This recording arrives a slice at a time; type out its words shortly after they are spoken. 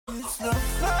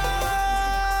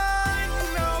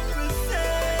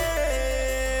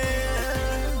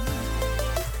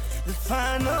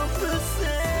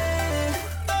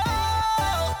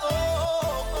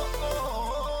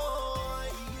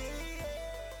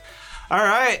All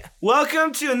right.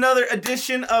 Welcome to another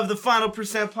edition of the Final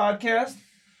Percent Podcast.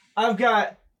 I've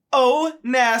got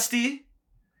Nasty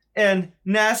and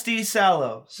Nasty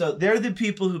Salo. So they're the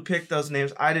people who picked those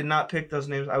names. I did not pick those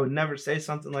names. I would never say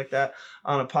something like that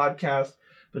on a podcast.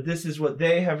 But this is what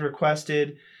they have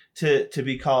requested to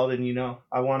be called, and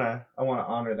I wanna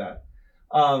honor that.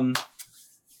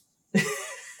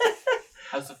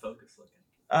 How's the focus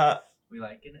looking? We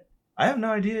liking it? I have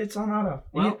no idea. It's on auto.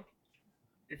 Well,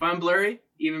 if I'm blurry,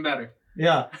 even better.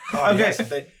 Yeah. Oh, okay. Yes.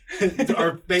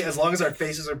 As long as our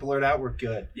faces are blurred out, we're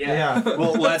good. Yeah.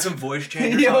 We'll add some voice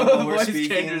changers on while we're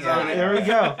speaking. On it. There we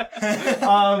go.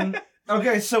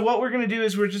 Okay, so what we're going to do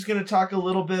is we're just going to talk a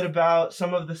little bit about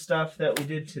some of the stuff that we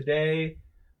did today.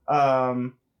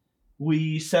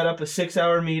 We set up a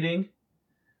 6-hour meeting,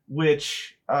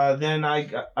 which then I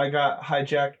got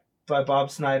hijacked by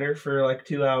Bob Snyder for like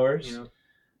 2 hours. Yeah.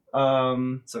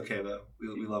 It's okay though.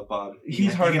 We love Bob.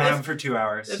 He's hard to enough. have him for 2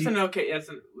 hours. We're okay with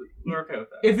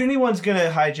that. If anyone's going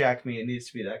to hijack me, it needs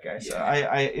to be that guy. So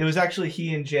Yeah. it was actually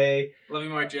he and Jay. Love you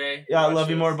more, Jay. Yeah, I love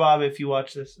you more, Bob, if you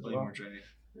watch this as Love you well.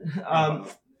 more,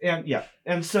 Jay.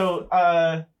 And so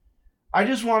I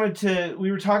just wanted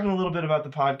we were talking a little bit about the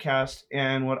podcast,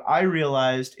 and what I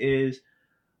realized is,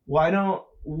 why don't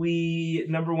we,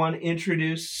 number one,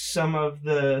 introduce some of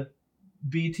the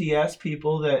BTS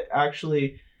people that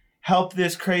actually help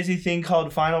this crazy thing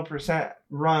called Final Percent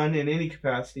run in any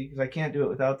capacity, because I can't do it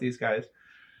without these guys.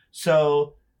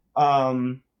 So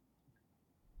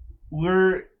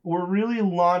we're really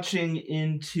launching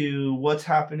into what's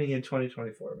happening in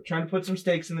 2024. We're trying to put some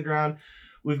stakes in the ground.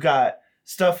 We've got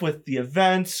stuff with the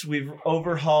events. We've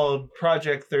overhauled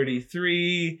Project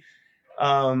 33.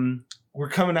 We're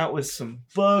coming out with some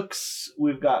books.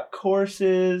 We've got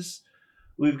courses.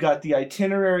 We've got the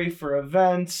itinerary for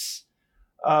events.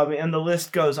 And the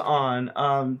list goes on.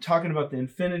 Talking about the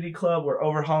Infinity Club. We're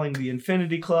overhauling the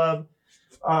Infinity Club.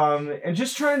 And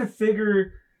just trying to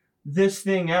figure this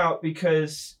thing out,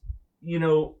 because,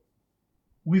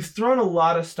 we've thrown a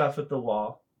lot of stuff at the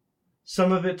wall.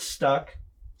 Some of it's stuck.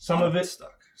 Some of it's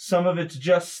stuck. Some of it's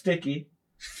just sticky.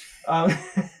 But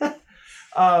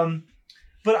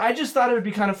I just thought it would be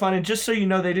kind of fun. And just so you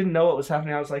know, they didn't know what was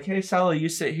happening. I was like, hey, Salo, you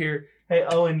sit here. Hey,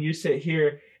 Owen, you sit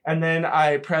here. And then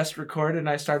I pressed record and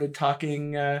I started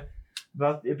talking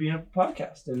about it being a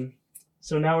podcast. And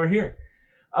so now we're here.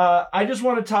 I just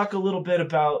want to talk a little bit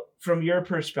about, from your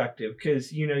perspective,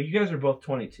 because, you guys are both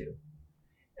 22.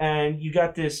 And you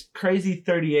got this crazy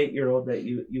 38-year-old that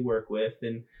you work with.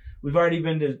 And we've already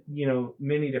been to,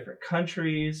 many different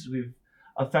countries. We've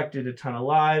affected a ton of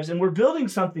lives. And we're building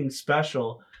something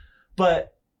special.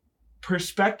 But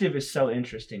perspective is so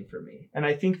interesting for me. And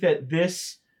I think that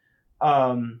this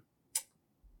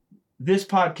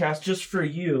podcast, just for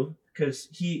you, because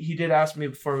he did ask me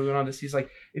before we went on this, he's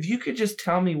like, if you could just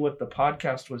tell me what the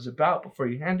podcast was about before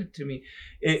you hand it to me,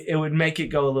 it would make it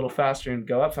go a little faster and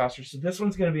go up faster. So this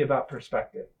one's going to be about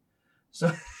perspective.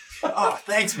 So, oh,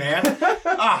 thanks, man.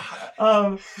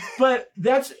 But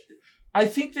I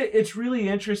think that it's really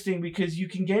interesting because you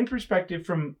can gain perspective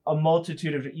from a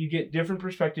multitude of, you get different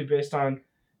perspective based on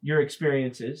your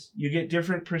experiences. You get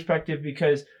different perspective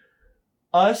because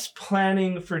us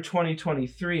planning for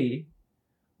 2023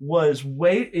 is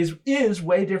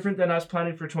way different than us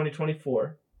planning for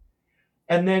 2024.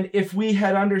 And then if we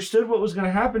had understood what was going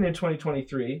to happen in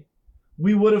 2023,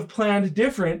 we would have planned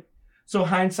different. So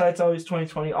hindsight's always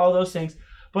 2020, all those things.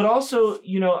 But also,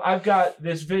 I've got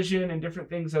this vision and different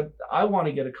things that I want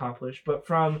to get accomplished. But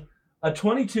from a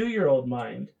 22-year-old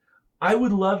mind, I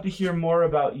would love to hear more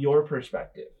about your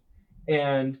perspective.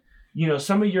 And,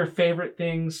 some of your favorite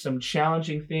things, some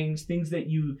challenging things that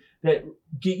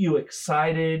get you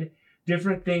excited,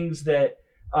 different things that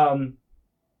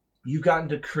you've gotten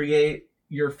to create,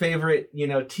 your favorite,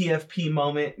 TFP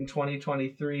moment in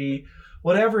 2023,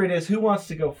 whatever it is. Who wants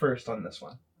to go first on this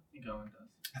one? I think Owen does.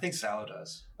 I think Salo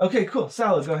does. Okay, cool.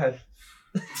 Salo, go ahead.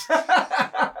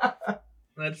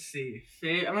 Let's see.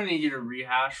 I'm going to need you to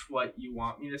rehash what you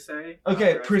want me to say.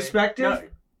 Okay, perspective?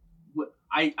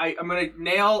 I'm going to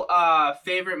nail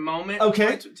favorite moment.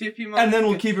 Okay. TFP moment. And then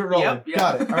we'll keep it rolling. Yep.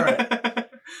 Got it. All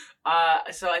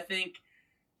right. So I think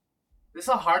this is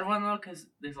a hard one, though, because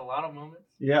there's a lot of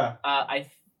moments. Yeah. I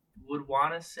would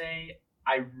want to say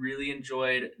I really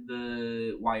enjoyed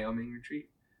the Wyoming retreat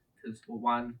because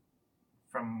one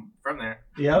from there.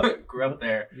 Yep. Grew up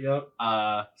there. Yep.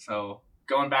 So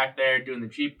going back there, doing the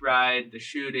Jeep ride, the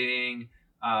shooting,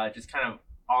 just kind of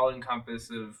all encompass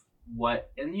of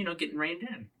what, and getting rained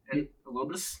in and a little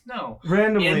bit of snow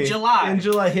randomly in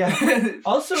July. Yeah.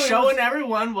 Also, showing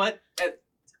everyone what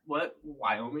what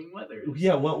Wyoming weather is.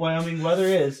 Yeah, what Wyoming weather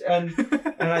is, and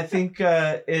I think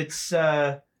it's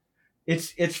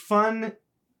fun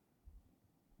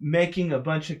making a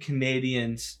bunch of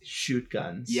Canadians shoot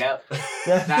guns. Yep,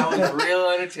 that was real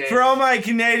entertaining. For all my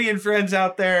Canadian friends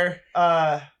out there,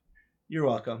 you're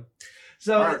welcome.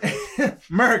 So,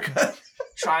 Merc.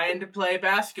 Trying to play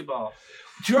basketball.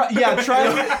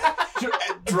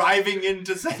 Driving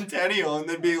into Centennial and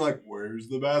then being like, where's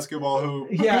the basketball hoop?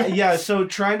 Yeah. So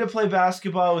trying to play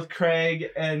basketball with Craig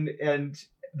and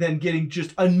then getting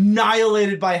just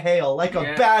annihilated by hail, like a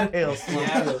bad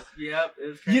hailstorm. Yep.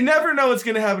 You never know what's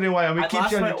going to happen in Wyoming. I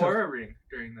lost my Aura ring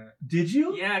during that. Did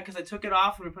you? Yeah, because I took it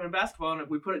off when we put in basketball and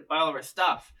we put it by all of our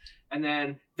stuff. And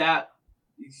then that,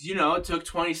 it took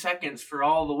 20 seconds for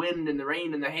all the wind and the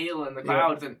rain and the hail and the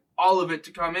clouds and all of it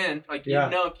to come in. Like, you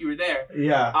didn't know if you were there.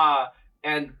 Yeah.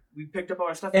 And we picked up all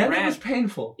our stuff and ran. It was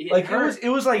painful. It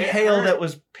was like hail hurt. that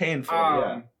was painful.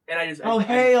 And I just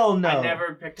hail no. I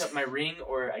never picked up my ring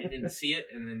or I didn't see it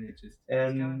and then it just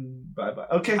bye bye.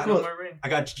 Okay, cool. I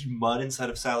got mud inside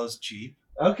of Salo's Jeep.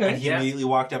 Okay. And he immediately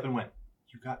walked up and went,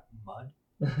 "You got mud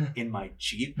in my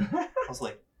Jeep?" I was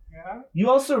like, "Yeah." You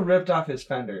also ripped off his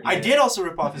fender. I did also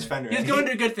rip off his fender. He was going to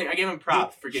do a good thing. I gave him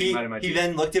props for getting mud in my Jeep. He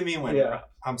then looked at me and went,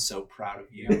 "I'm so proud of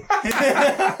you."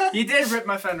 He did rip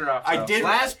my fender off. Though. I did.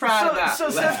 Less proud of that. So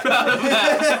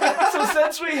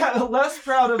since we have less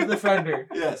proud of the fender.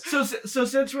 Yes. So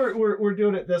since we're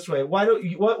doing it this way,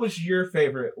 what was your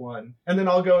favorite one? And then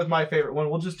I'll go with my favorite one.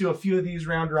 We'll just do a few of these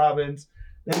round robins,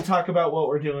 then talk about what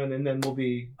we're doing, and then we'll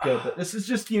be good. But this is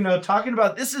just talking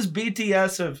about this is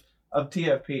BTS of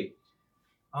TFP.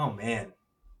 Oh man,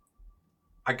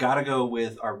 I gotta go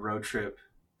with our road trip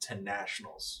to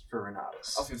Nationals for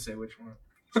Renatus. I was gonna say which one.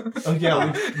 Oh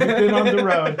yeah, we've been on the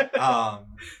road.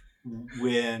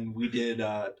 When we did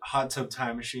Hot Tub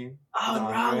Time Machine.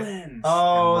 Oh, Rollins.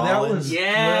 Oh, that was in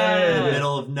the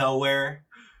middle of nowhere,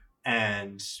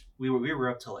 and we were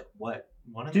up to like what?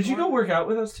 Did you go work out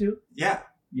with us too? Yeah.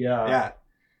 Yeah.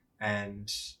 And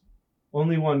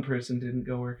only one person didn't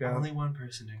go work out. Only one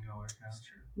person didn't go work out. That's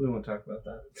true. We won't talk about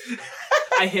that.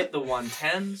 I hit the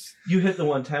 110s. You hit the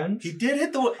 110s? He did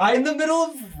hit the in the middle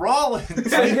of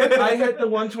Rollins. I hit the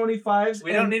 125s.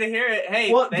 We don't need to hear it.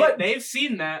 Hey, they've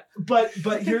seen that. But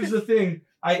here's the thing.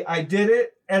 I did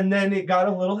it, and then it got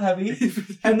a little heavy,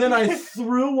 and then I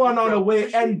threw one on a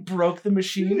weight and broke the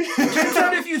machine. Turns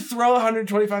out if you throw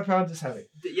 125 pounds, it's heavy.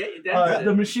 Yeah,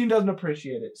 the machine doesn't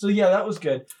appreciate it. So yeah, that was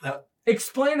good.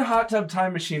 Explain Hot Tub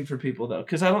Time Machine for people, though,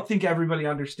 because I don't think everybody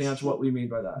understands what we mean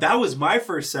by that. That was my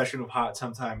first session of Hot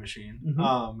Tub Time Machine.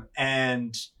 Mm-hmm.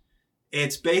 And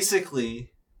it's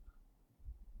basically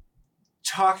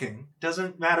talking,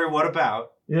 doesn't matter what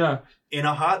about, in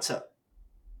a hot tub.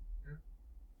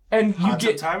 And Hot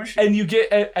Tub Time Machine. And you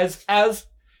get as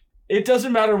it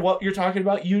doesn't matter what you're talking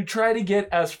about. You try to get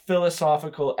as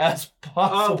philosophical as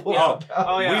possible.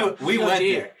 We went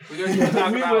there. We go to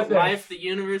talk about life, the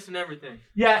universe, and everything.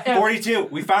 Yeah, and 42.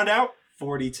 We found out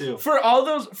 42. For all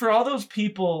those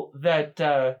people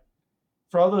that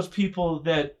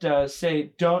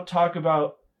say don't talk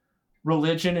about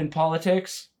religion and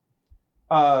politics,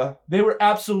 they were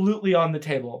absolutely on the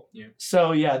table. Yeah.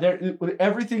 So yeah,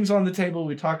 everything's on the table.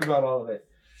 We talk about all of it.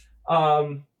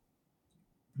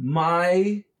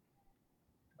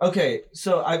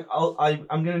 So I'm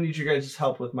gonna need you guys'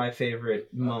 help with my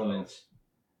favorite moment.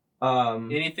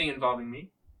 Anything involving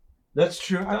me? That's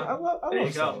true. I love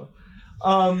Salo.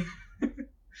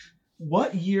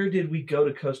 What year did we go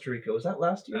to Costa Rica? Was that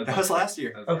last year? That was last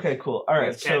year. Okay, cool. All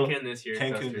right, Cancun this year.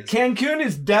 Cancun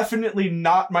is definitely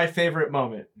not my favorite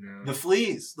moment. No. The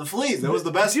fleas. That was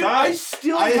the best Dude, time. I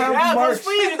still have marks. Those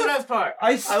fleas are the best part.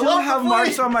 I still have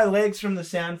marks on my legs from the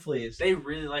sand fleas. They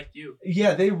really liked you.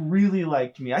 Yeah, they really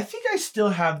liked me. I think I still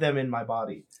have them in my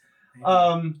body.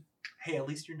 Hey, at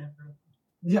least you're never alone.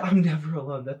 Yeah, I'm never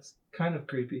alone. That's kind of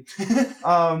creepy.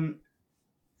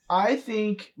 I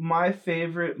think my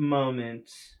favorite moment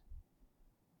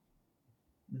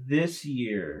this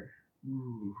year.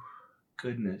 Ooh,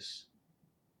 goodness.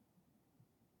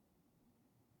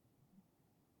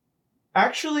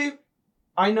 Actually,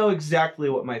 I know exactly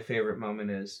what my favorite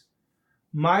moment is.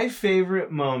 My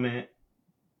favorite moment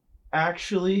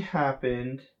actually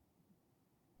happened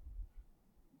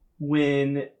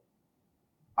when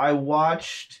I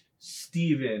watched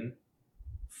Steven,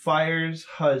 Fire's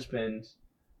husband,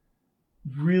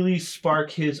 really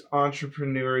spark his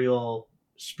entrepreneurial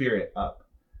spirit up.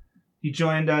 He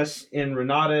joined us in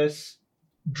Renatus,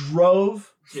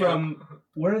 drove from,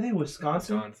 where are they,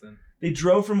 Wisconsin? They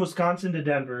drove from Wisconsin to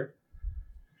Denver,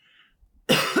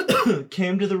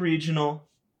 came to the regional,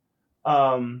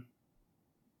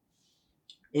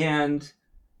 And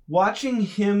watching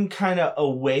him kind of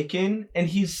awaken, and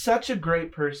he's such a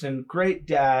great person, great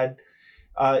dad,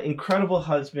 incredible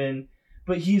husband,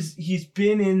 but he's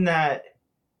been in that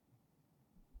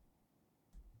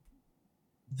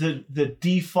the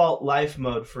default life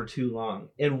mode for too long.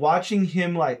 And watching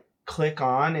him like click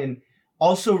on and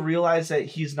also realize that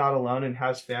he's not alone and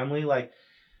has family, like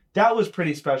that was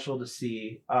pretty special to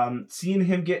see. Seeing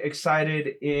him get excited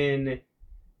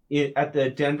at the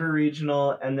Denver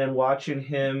Regional, and then watching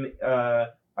him,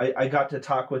 I got to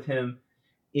talk with him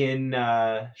in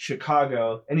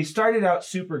Chicago, and he started out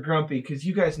super grumpy because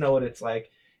you guys know what it's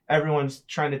like. Everyone's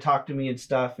trying to talk to me and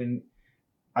stuff, and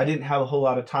I didn't have a whole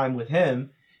lot of time with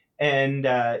him, and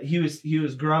he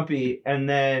was grumpy, and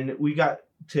then we got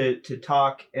to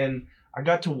talk, and I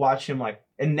got to watch him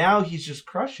and now he's just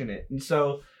crushing it. And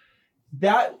so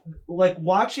that, like,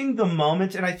 watching the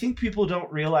moments, and I think people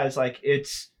don't realize, like,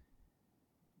 it's,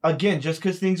 again, just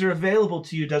because things are available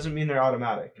to you doesn't mean they're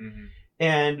automatic. Mm-hmm.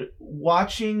 And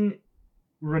watching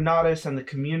Renatus and the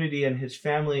community and his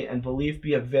family and belief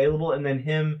be available, and then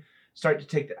him start to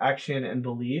take the action and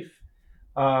belief,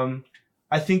 I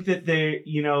think that they,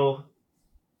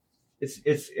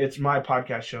 it's my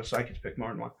podcast show, so I get to pick more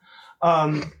than one.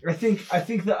 I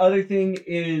think the other thing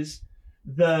is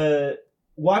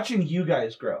watching you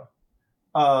guys grow.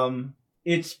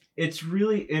 It's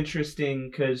really interesting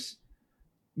because,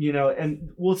 and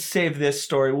we'll save this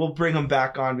story. We'll bring them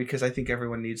back on because I think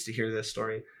everyone needs to hear this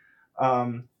story.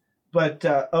 But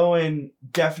Owen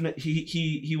definitely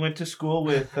he went to school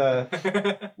with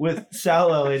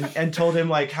Salo and told him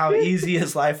like how easy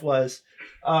his life was.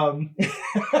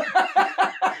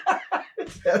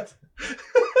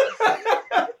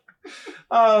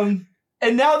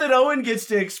 And now that Owen gets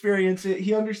to experience it,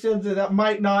 he understands that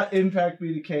might not in fact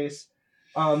be the case.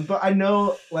 But I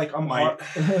know, like, I'm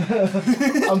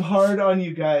hard on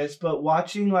you guys, but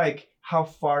watching like how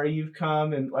far you've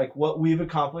come and like what we've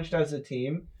accomplished as a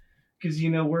team, because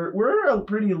we're a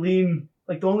pretty lean.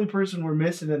 Like, the only person we're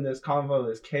missing in this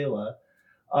convo is Kayla.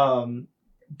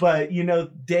 But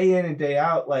day in and day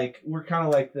out, like, we're kind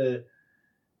of like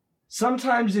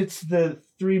sometimes it's the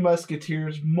Three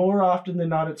Musketeers. More often than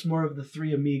not, it's more of the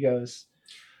Three Amigos.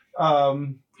 Yeah.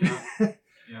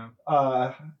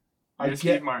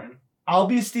 Steve Martin. I'll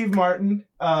be Steve Martin.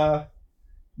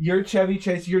 You're Chevy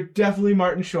Chase. You're definitely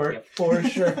Martin Short, for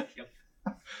sure. Yep.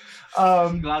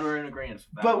 I'm glad we're in agreement.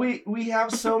 But we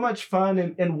have so much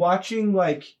fun, and watching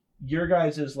like your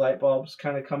guys' light bulbs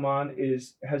kind of come on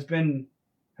has been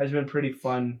pretty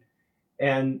fun,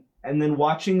 and then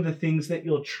watching the things that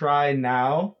you'll try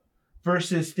now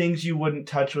versus things you wouldn't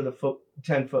touch with a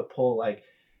 10-foot pole, like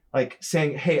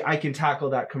saying, hey, I can tackle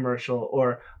that commercial,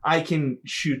 or I can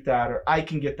shoot that, or I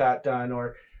can get that done,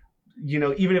 or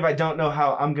even if I don't know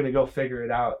how, I'm gonna go figure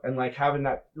it out. And like having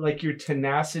that, like, your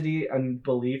tenacity and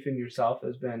belief in yourself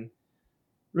has been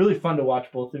really fun to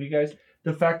watch both of you guys.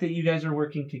 The fact that you guys are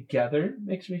working together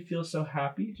makes me feel so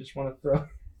happy. Just want to throw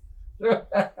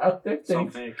that out there. It's all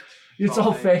fake. It's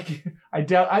all fake. I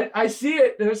doubt. I see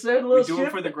it. There's a little. We do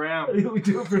it for the gram. We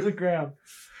do it for the gram.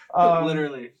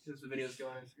 Literally, as the videos go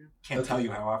on Instagram. Can't tell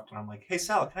you how often I'm like, hey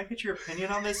Sal, can I get your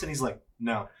opinion on this? And he's like,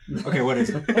 no. Okay, what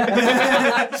is it?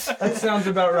 That sounds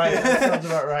about right.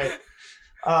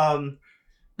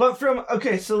 But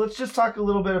so let's just talk a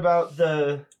little bit about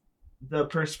the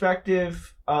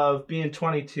perspective of being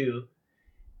 22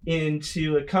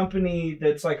 into a company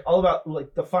that's like all about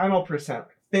like the final percent,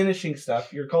 finishing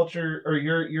stuff. Your culture or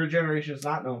your generation is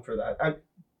not known for that.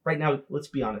 Right now, let's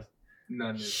be honest.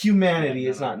 Humanity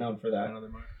is not known for that.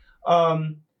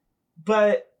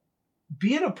 But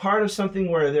being a part of something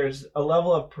where there's a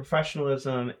level of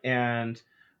professionalism and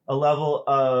a level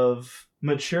of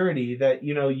maturity that,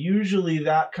 usually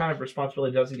that kind of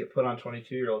responsibility doesn't get put on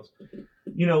 22-year-olds.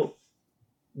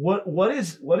 What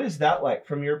is that like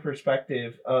from your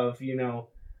perspective of,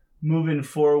 moving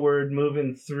forward,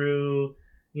 moving through,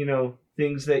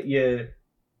 things that you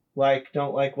like,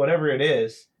 don't like, whatever it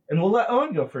is. And we'll let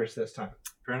Owen go first this time.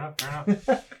 Fair enough.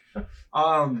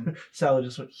 Salo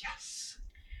just went, yes.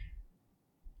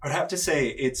 I'd have to say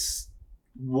it's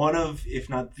one of, if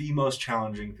not the most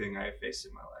challenging thing I have faced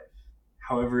in my life.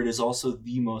 However, it is also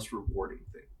the most rewarding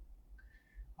thing.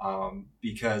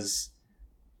 Because,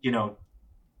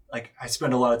 like, I have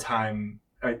spent a lot of time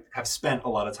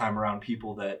around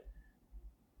people that,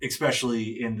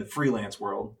 especially in the freelance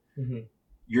world, mm-hmm.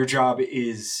 your job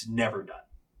is never done.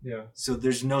 Yeah. So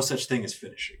there's no such thing as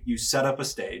finishing. You set up a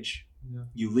stage,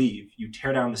 you leave, you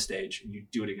tear down the stage, and you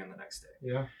do it again the next day.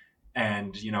 Yeah.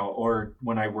 And, or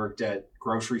when I worked at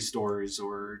grocery stores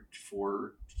or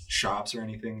for shops or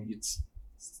anything, it's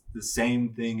the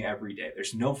same thing every day.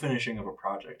 There's no finishing of a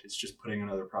project. It's just putting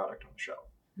another product on the shelf.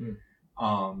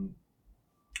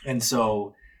 And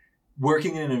so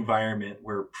working in an environment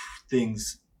where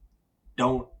things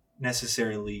don't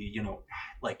necessarily, you know,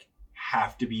 like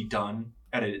have to be done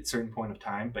at a certain point of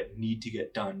time, but need to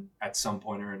get done at some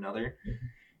point or another.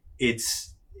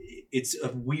 It's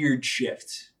a weird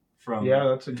shift from.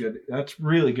 Yeah, that's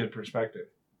really good perspective.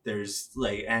 There's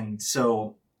like, and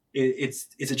so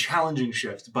it's a challenging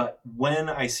shift, but when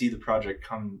I see the project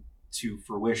come to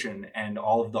fruition and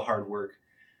all of the hard work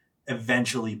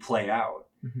eventually play out,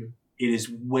 it is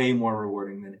way more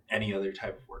rewarding than any other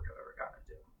type of work I've ever gotten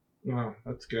to do. Wow,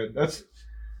 that's good.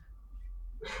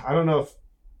 I don't know if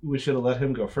we should have let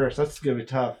him go first. That's gonna be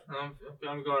tough.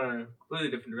 I'm going in a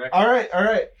completely different direction. All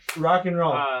right, rock and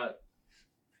roll.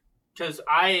 Because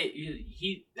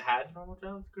he had normal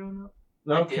jobs growing up.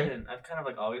 Okay. I didn't. I've kind of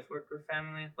like always worked for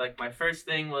family. Like my first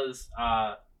thing was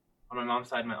on my mom's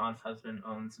side, my aunt's husband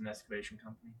owns an excavation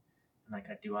company, and like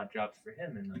I do odd jobs for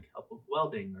him and like help with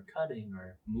welding or cutting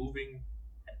or moving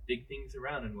big things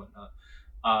around and whatnot.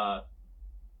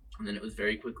 And then it was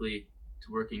very quickly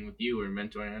to working with you or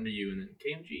mentoring under you, and then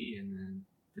KMG, and then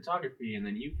photography, and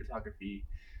then you photography,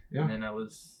 and then I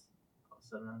was all of a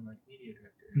sudden I'm like media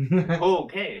director.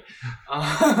 Okay.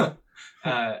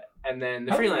 And then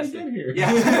the freelance thing. Here?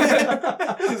 Yeah.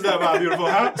 This is not my beautiful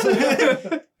house.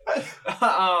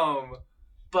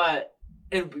 But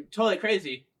it totally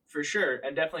crazy for sure,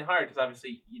 and definitely hard because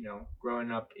obviously, you know,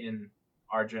 growing up in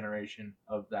our generation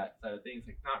of that side of things,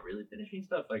 like not really finishing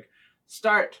stuff, like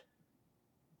start,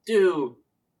 do.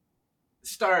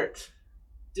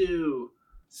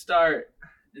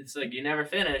 It's like you never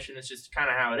finish, and it's just kind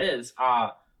of how it is.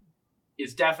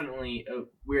 It's definitely a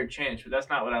weird change, but that's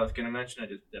not what I was going to mention. I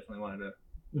just definitely wanted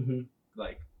to,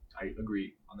 like, I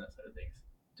agree on that side of things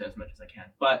to as much as I can.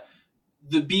 But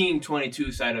the being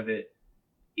 22 side of it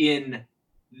in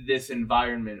this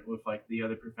environment with, like, the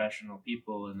other professional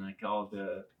people and, like, all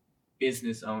the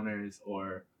business owners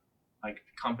or, like,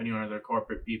 company owners or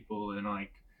corporate people and,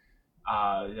 like,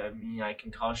 I mean, I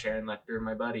can call Sharon Lecter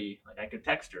my buddy. Like, I could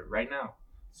text her right now.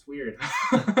 It's weird.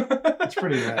 That's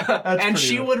pretty rad.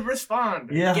 She would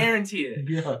respond. Yeah. Guarantee it.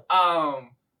 Yeah.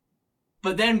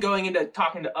 But then going into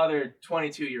talking to other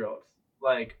 22-year-olds,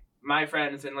 like my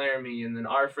friends in Laramie and then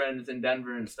our friends in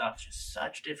Denver and stuff, just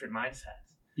such different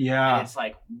mindsets. Yeah. And it's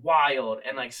like wild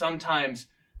and like sometimes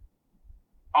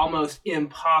almost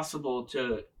impossible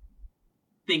to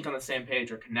think on the same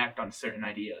page or connect on certain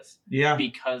ideas. Yeah.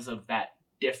 Because of that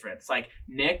difference. Like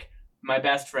Nick, my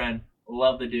best friend,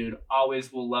 love the dude,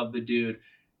 always will love the dude,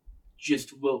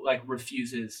 just will like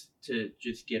refuses to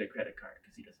just get a credit card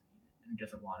because he doesn't need it and he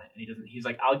doesn't want it and he's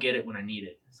like, I'll get it when I need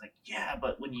it. It's like, yeah,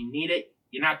 but when you need it,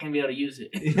 you're not gonna be able to use it.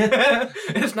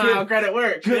 It's not how credit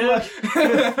works. Good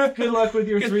luck with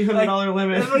your $300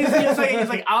 limit. That's what he's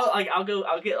like, I'll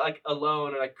get like a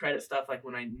loan or like credit stuff like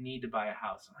when I need to buy a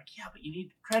house. I'm like, yeah, but you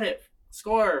need credit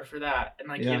score for that, and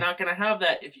like you're not gonna have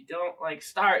that if you don't like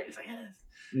start. He's like,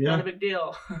 not a big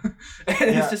deal.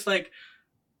 And it's just like,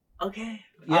 okay.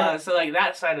 So like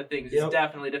that side of things is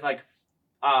definitely different.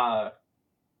 Like,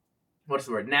 what's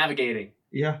the word? Navigating.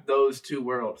 Yeah. Those two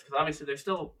worlds, because obviously they're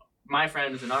still my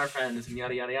friends and our friends and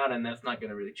yada yada yada, and that's not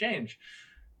gonna really change.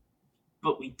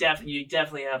 But you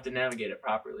definitely have to navigate it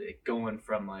properly, like going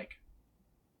from like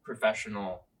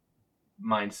professional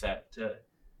mindset to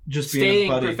just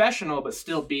staying professional, but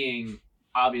still being.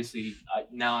 Obviously,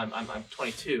 now I'm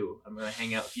 22. I'm gonna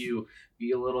hang out with you,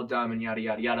 be a little dumb and yada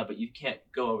yada yada, but you can't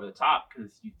go over the top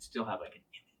because you still have like an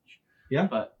image. Yeah.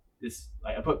 But this,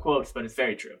 like, I put quotes, but it's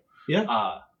very true.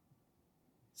 Yeah.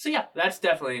 So yeah, that's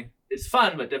definitely, it's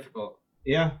fun but difficult.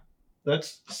 Yeah.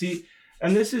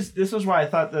 And this is why I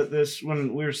thought that this,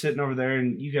 when we were sitting over there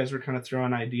and you guys were kind of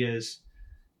throwing ideas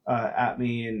at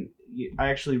me, and I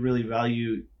actually really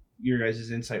value your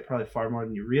guys' insight probably far more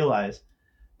than you realize.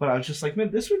 But I was just like,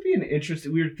 man, this would be an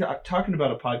interesting... We were talking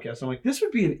about a podcast. I'm like, this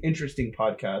would be an interesting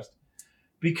podcast.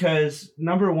 Because,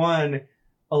 number one,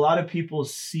 a lot of people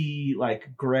see,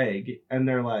 like, Greg, and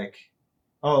they're like,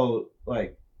 oh,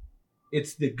 like,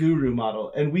 it's the guru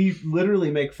model. And we literally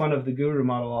make fun of the guru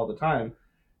model all the time.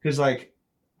 Because, like,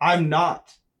 I'm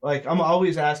not. Like, I'm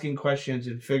always asking questions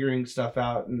and figuring stuff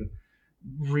out and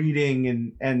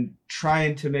reading and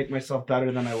trying to make myself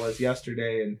better than I was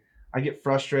yesterday. And I get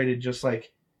frustrated just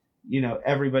like...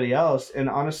 everybody else. And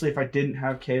honestly, if I didn't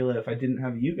have Kayla, if I didn't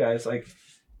have you guys, like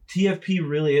TFP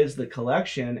really is the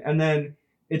collection. And then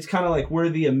it's kind of like we're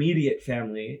the immediate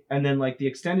family. And then like the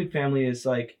extended family is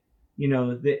like,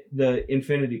 the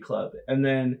Infinity Club. And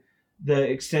then the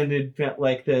extended,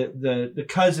 like the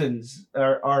cousins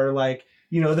are like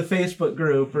the Facebook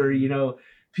group or,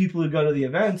 people who go to the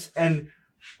events. And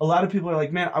a lot of people are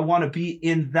like, man, I want to be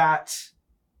in that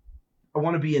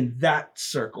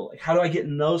circle. Like, how do I get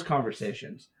in those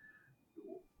conversations?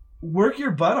 Work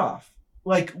your butt off,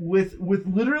 like with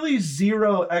literally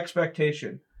zero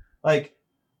expectation. Like,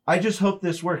 I just hope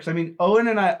this works. I mean, Owen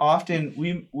and I often,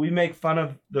 we make fun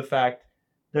of the fact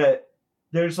that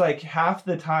there's like half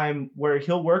the time where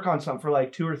he'll work on something for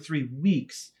like 2 or 3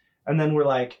 weeks. And then we're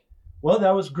like, well,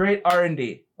 that was great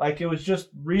R&D. Like, it was just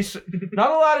research, not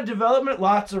a lot of development,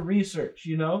 lots of research,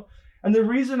 And the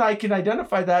reason I can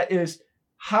identify that is,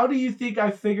 how do you think I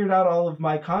figured out all of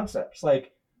my concepts?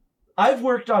 Like, I've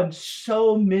worked on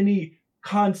so many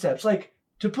concepts. Like,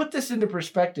 to put this into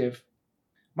perspective,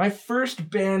 my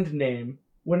first band name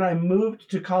when I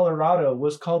moved to Colorado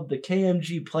was called the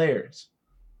KMG Players.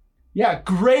 Yeah,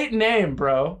 great name,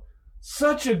 bro.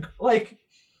 Such a, like,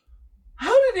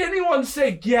 how did anyone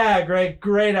say, yeah, Greg,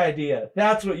 great idea.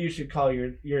 That's what you should call your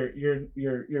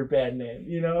band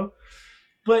name,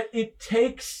 But it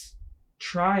takes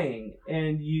trying,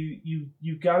 and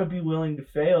you've got to be willing to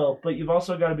fail, but you've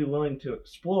also got to be willing to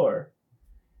explore.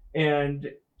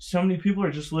 And so many people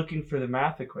are just looking for the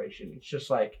math equation. It's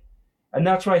just like, and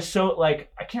that's why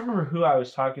I can't remember who I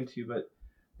was talking to, but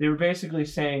they were basically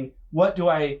saying, what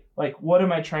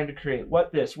am I trying to create?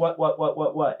 What this, what?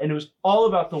 And it was all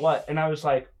about the what. And I was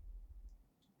like,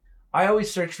 I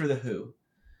always search for the who,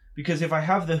 because if I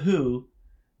have the who,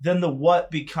 then the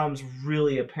what becomes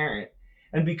really apparent.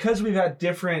 And because we've had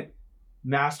different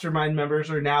mastermind members,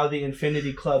 or now the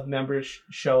Infinity Club members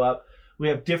show up, we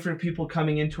have different people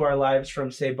coming into our lives,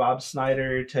 from, say, Bob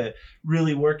Snyder to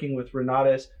really working with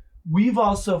Renatus. We've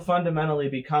also fundamentally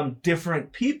become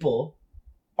different people.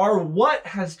 Our what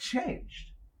has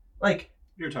changed. Like,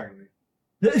 you're talking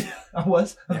to me. I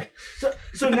was. Okay.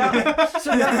 So now,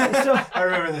 I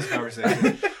remember this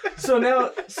conversation. So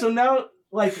now,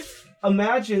 like,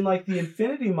 imagine like the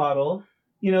infinity model,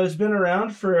 has been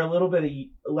around for a little bit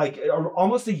of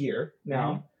almost a year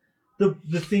now. Mm-hmm.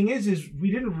 The thing is we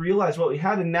didn't realize what we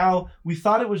had, and now we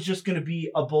thought it was just going to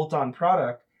be a bolt-on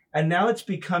product, and now it's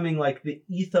becoming like the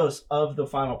ethos of the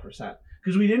final percent,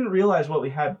 because we didn't realize what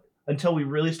we had until we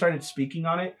really started speaking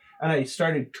on it, and I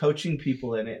started coaching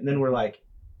people in it, and then we're like,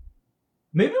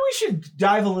 maybe we should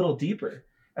dive a little deeper.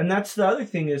 And that's the other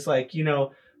thing is, like,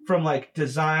 from like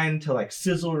design to like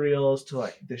sizzle reels to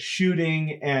like the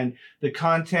shooting and the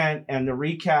content and the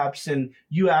recaps, and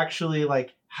you actually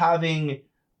like having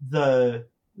the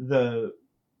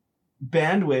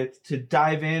bandwidth to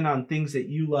dive in on things that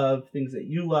you love,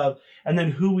 and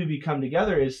then who we become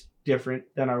together is different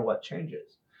than our what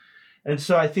changes. And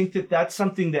so I think that that's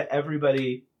something that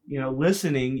everybody,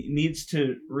 listening needs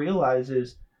to realize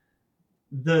is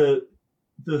the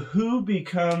who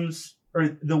becomes,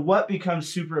 or the what becomes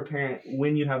super apparent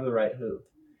when you have the right who.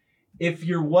 If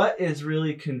your what is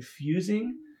really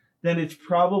confusing, then it's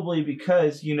probably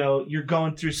because, you're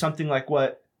going through something like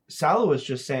what Salo was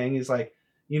just saying, is like,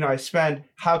 I spend,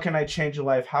 how can I change a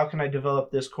life? How can I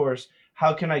develop this course?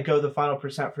 How can I go the final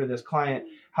percent for this client?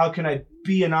 How can I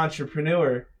be an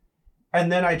entrepreneur? And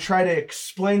then I try to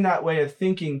explain that way of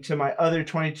thinking to my other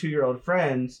 22-year-old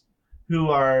friends who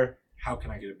are, how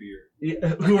can I get a beer?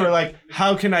 Who are like,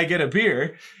 how can I get a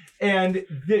beer? And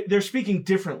they're speaking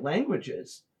different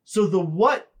languages. So the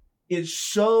what is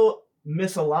so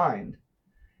misaligned.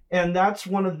 And that's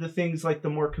one of the things, like, the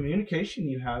more communication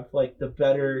you have, like,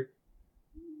 the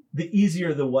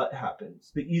easier the what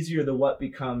happens. The easier the what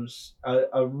becomes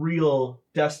a real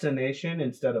destination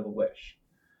instead of a wish.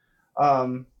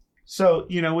 So,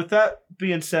 with that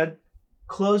being said,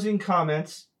 closing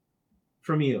comments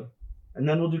from you. And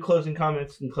then we'll do closing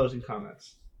comments and closing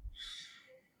comments.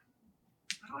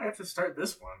 How do I have to start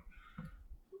this one?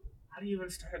 How do you even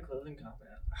start a closing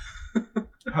comment?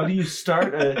 How do you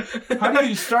start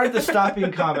the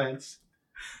stopping comments?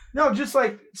 No, just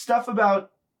like stuff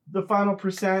about the final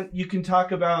percent. You can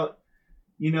talk about,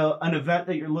 an event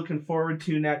that you're looking forward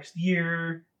to next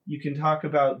year. You can talk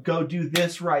about go do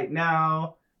this right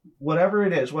now. Whatever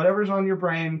it is, whatever's on your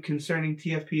brain concerning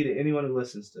TFP to anyone who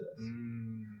listens to this.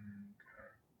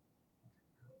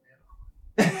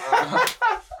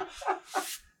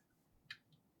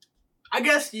 I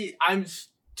guess I'm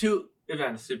 2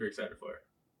 events super excited for.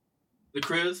 The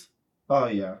cruise. Oh,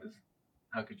 yeah.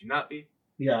 How could you not be?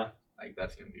 Yeah. Like,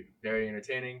 that's going to be very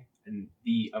entertaining. And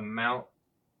the amount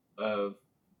of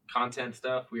content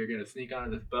stuff we are going to sneak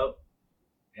onto this boat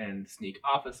and sneak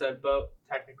off of said boat,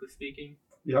 technically speaking.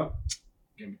 Yep.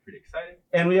 Going to be pretty exciting.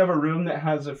 And we have a room that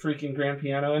has a freaking grand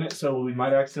piano in it, so we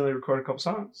might accidentally record a couple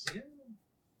songs. Yeah.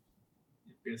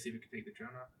 We're going to see if we can take the drone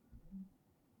off.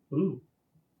 Ooh.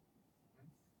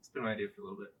 been my idea for a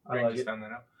little bit. I Greg like just it. found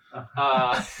that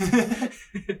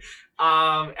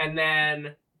out. And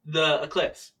then the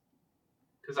eclipse,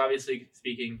 because obviously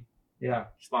speaking, Yeah.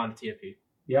 spawned TFP.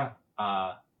 Yeah.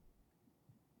 I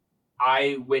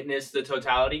witnessed the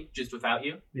totality just without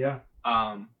you. Yeah.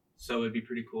 So it'd be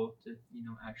pretty cool to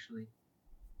actually.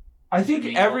 I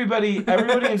think everybody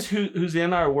who's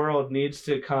in our world needs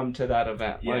to come to that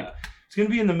event. Yeah. Like, it's gonna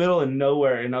be in the middle of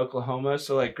nowhere in Oklahoma,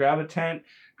 so like grab a tent,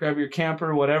 grab your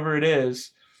camper, whatever it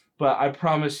is. But I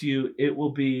promise you, it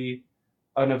will be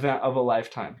an event of a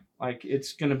lifetime. Like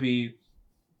it'll be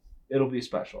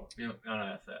special. Yeah, no,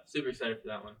 that's that. Super excited for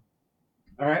that one.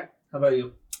 All right, how about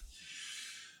you?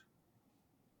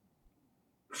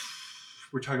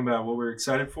 We're talking about what we're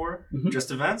excited for,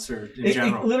 just events or in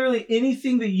general. Literally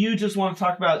anything that you just want to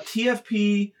talk about.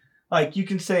 TFP, like you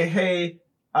can say, hey.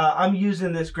 I'm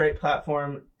using this great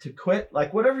platform to quit.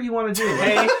 Like, whatever you want to do.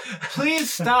 Hey,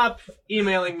 please stop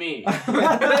emailing me. This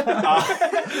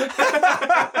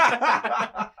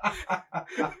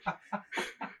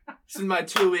is my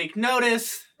 2-week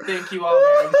notice. Thank you all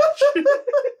very much.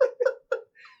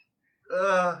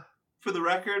 For the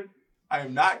record, I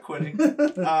am not quitting.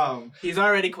 He's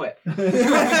already quit.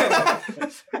 My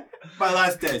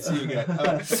last day, so you get.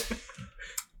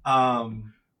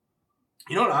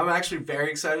 You know what I'm actually very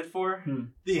excited for?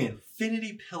 The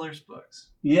Infinity Pillars books.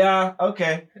 Yeah,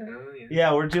 okay. Oh, yeah.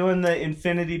 Yeah, we're doing the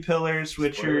Infinity Pillars,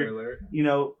 which Spoiler are, alert.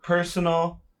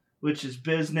 personal, which is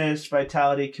business,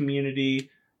 vitality, community,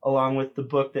 along with the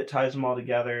book that ties them all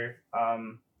together.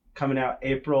 Coming out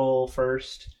April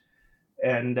 1st.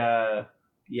 And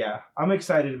I'm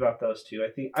excited about those two. I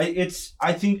think it's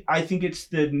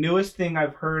the newest thing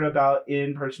I've heard about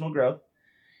in personal growth.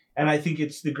 And I think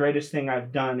it's the greatest thing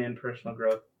I've done in personal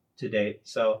growth to date.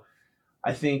 So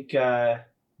I think that's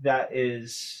going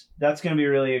to be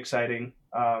really exciting.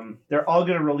 They're all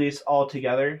going to release all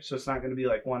together. So it's not going to be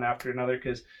like one after another,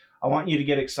 because I want you to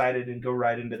get excited and go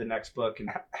right into the next book and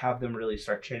have them really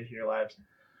start changing your lives.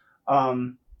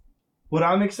 What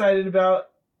I'm excited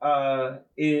about,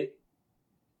 it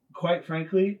quite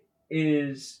frankly,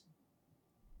 is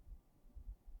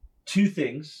two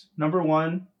things. Number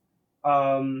one,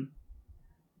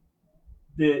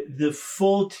 the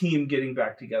full team getting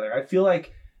back together. I feel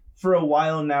like for a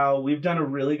while now we've done a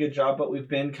really good job, but we've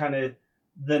been kind of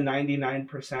the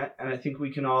 99%, and I think we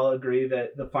can all agree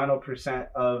that the final percent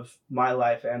of my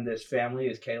life and this family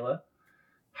is Kayla.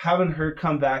 Having her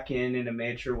come back in a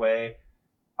major way,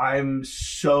 I'm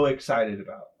so excited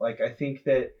about. Like, I think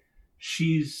that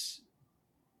she's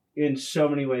in so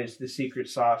many ways the secret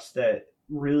sauce that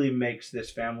really makes this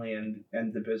family and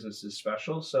the businesses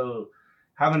special. So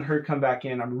having her come back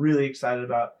in, I'm really excited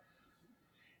about.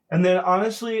 And then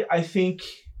honestly, I think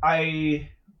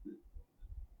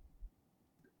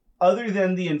other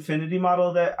than the infinity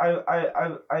model that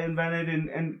I invented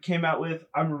and came out with,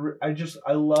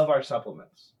 I love our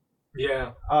supplements.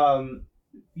 Yeah.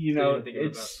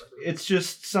 It's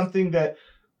just something that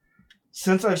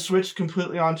since I've switched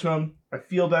completely onto them, I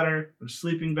feel better. I'm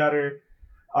sleeping better.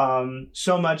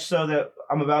 So much so that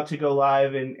I'm about to go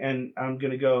live and I'm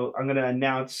going to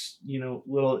announce,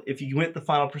 if you went the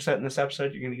final percent in this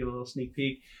episode, you're going to get a little sneak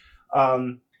peek.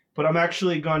 But I'm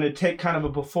actually going to take kind of a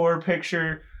before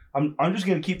picture. I'm just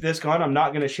going to keep this going. I'm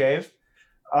not going to shave.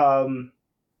 I'm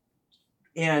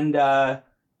going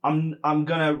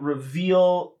to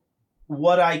reveal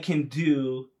what I can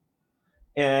do.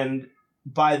 And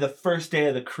by the first day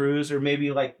of the cruise, or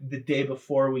maybe like the day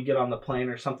before we get on the plane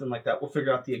or something like that, we'll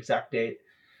figure out the exact date.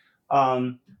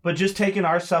 But just taking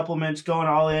our supplements, going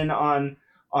all in on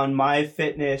my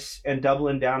fitness and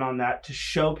doubling down on that to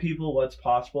show people what's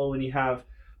possible when you have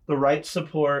the right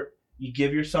support, you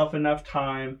give yourself enough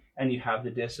time, and you have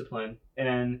the discipline.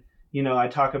 And, I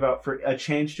talk about for a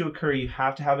change to occur, you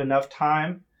have to have enough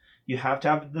time, you have to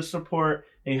have the support,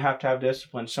 and you have to have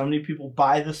discipline. So many people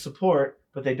buy the support,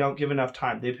 but they don't give enough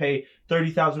time. They pay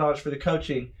 $30,000 for the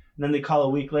coaching, and then they call a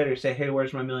week later and say, hey,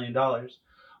 where's my $1 million?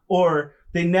 Or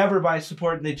they never buy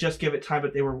support and they just give it time,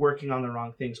 but they were working on the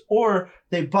wrong things. Or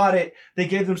they bought it, they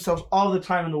gave themselves all the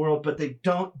time in the world, but they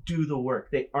don't do the work.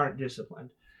 They aren't disciplined.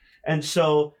 And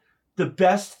so the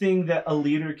best thing that a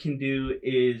leader can do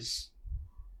is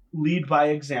lead by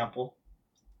example.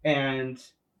 And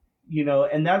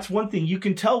that's one thing. You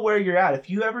can tell where you're at. If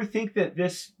you ever think that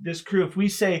this crew, if we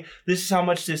say this is how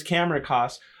much this camera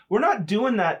costs, we're not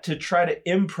doing that to try to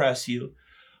impress you.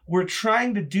 We're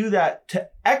trying to do that to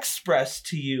express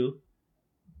to you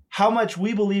how much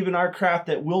we believe in our craft,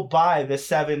 that we'll buy the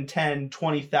 $7,000, $10,000,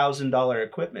 $20,000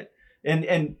 equipment.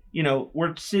 And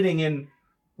we're sitting in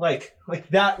like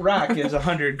that rack is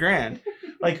 $100,000.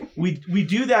 Like we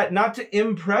do that not to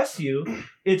impress you.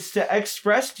 It's to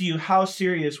express to you how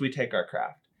serious we take our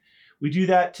craft. We do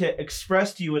that to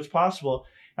express to you what's possible.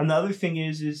 And the other thing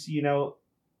is,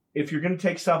 if you're going to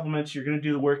take supplements, you're going to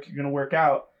do the work, you're going to work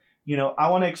out, I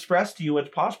want to express to you what's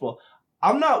possible.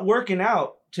 I'm not working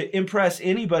out to impress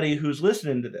anybody who's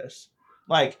listening to this.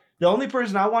 Like, the only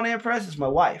person I want to impress is my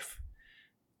wife.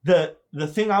 The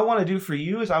thing I want to do for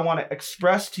you is I want to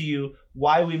express to you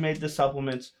why we made the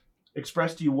supplements,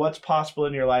 express to you what's possible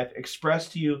in your life, express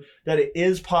to you that it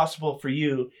is possible for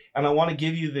you. And I want to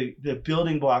give you the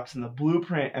building blocks and the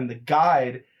blueprint and the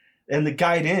guide and the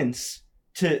guidance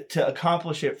to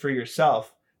accomplish it for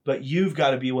yourself. But you've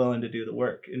got to be willing to do the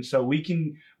work. And so we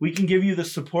can give you the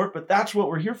support, but that's what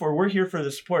we're here for. We're here for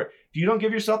the support. If you don't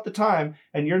give yourself the time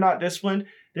and you're not disciplined,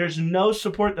 there's no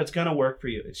support that's going to work for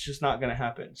you. It's just not going to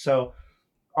happen. So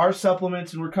our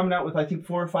supplements, and we're coming out with, I think,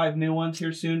 4 or 5 new ones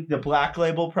here soon. The Black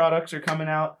Label products are coming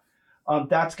out.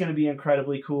 That's going to be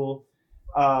incredibly cool.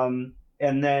 And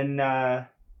then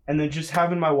just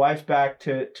having my wife back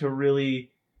to really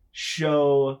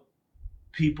show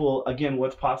people, again,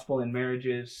 what's possible in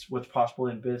marriages, what's possible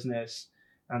in business,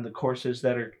 and the courses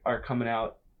that are coming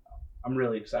out. I'm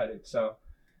really excited. So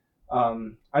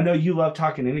I know you love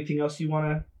talking. Anything else you want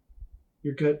to?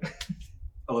 You're good?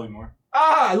 I love you more.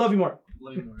 I love you more.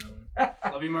 Love you more, Owen.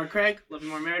 Love you more, Craig. Love you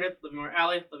more, Meredith. Love you more,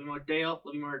 Allie. Love you more, Dale.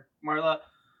 Love you more, Marla.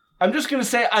 I'm just going to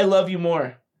say I love you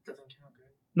more. Doesn't count, good.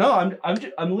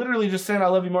 No, I'm literally just saying I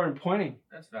love you more and pointing.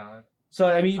 That's valid. So,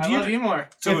 I mean, I love you more.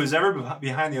 So who's ever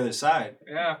behind the other side,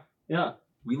 Yeah. Yeah.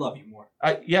 we love you more.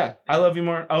 I love you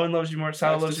more. Owen loves you more.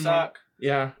 Salo loves you more. Suck.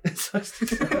 Yeah. That's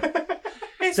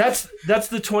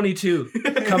the 22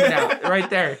 coming out right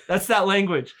there. That's that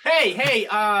language. Hey,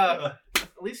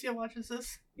 Alicia watches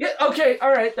this. Yeah. Okay.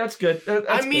 All right. That's good. That's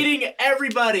I'm good. meeting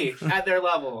everybody at their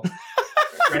level.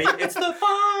 Ready? It's the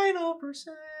final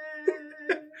percent.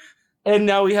 And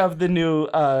now we have the new new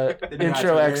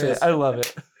intro outro, exit. yes. I love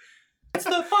it. It's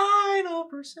the final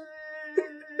percent.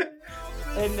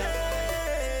 And